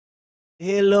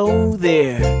Hello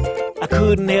there, I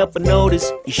couldn't help but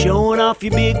notice you're showing off your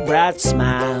big bright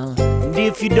smile. And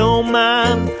if you don't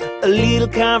mind a little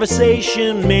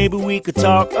conversation, maybe we could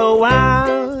talk a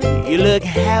while. You look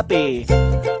happy,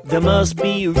 there must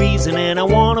be a reason, and I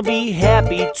wanna be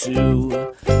happy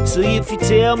too. So if you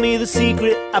tell me the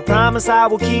secret, I promise I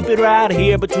will keep it right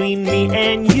here between me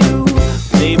and you.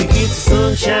 Maybe it's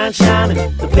the sunshine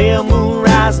shining, the pale moon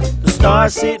rising, the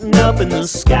stars sitting up in the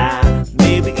sky.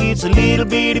 Maybe it's a little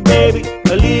bitty baby,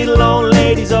 a little old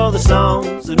ladies, all the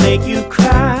songs that make you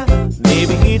cry.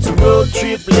 Maybe it's a road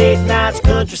trip, late nights,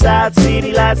 countryside,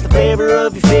 city lights, the flavor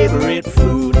of your favorite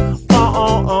food.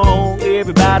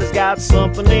 Everybody's got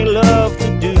something they love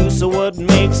to do, so what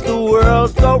makes the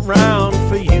world go round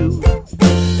for you?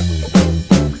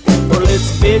 Well,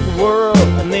 it's a big world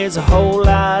and there's a whole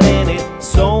lot in it,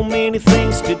 so many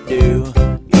things to do.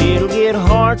 It'll get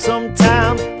hard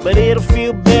sometimes, but it'll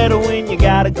feel better when you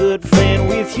got a good friend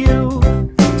with you.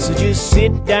 So just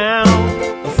sit down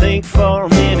and think for a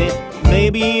minute,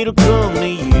 maybe it'll come to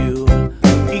you.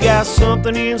 You got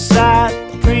something inside,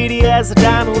 pretty as a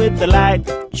diamond with the light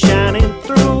shining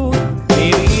through.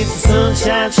 Maybe it's the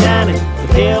sunshine shining, the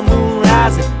pale moon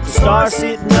rising, the stars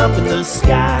sitting up in the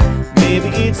sky. Maybe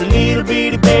it's a little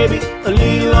bitty baby, a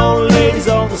little old ladies,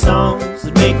 all the songs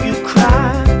that make you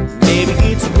cry. Maybe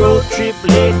it's a road trip,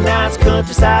 late nights,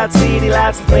 countryside, city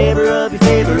lights, the flavor of your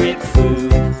favorite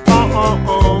food.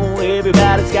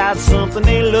 Everybody's got something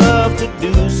they love to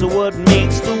do, so what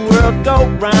makes the world go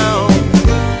round?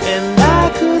 And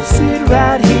I could sit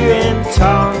right here and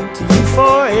talk to you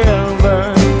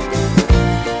forever.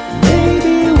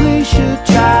 Maybe we should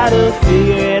try to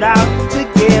figure it out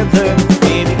together.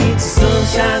 Maybe it's the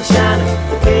sunshine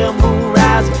shining, the pale moon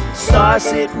rising, stars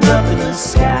sitting up in the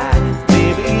sky.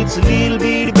 Maybe it's a little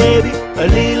bitty baby, a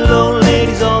little old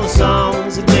ladies, all the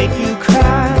songs that make you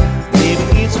cry.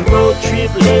 Maybe it's a road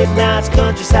trip, late nights,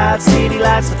 countryside, city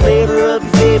lights, the flavor of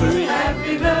your favorite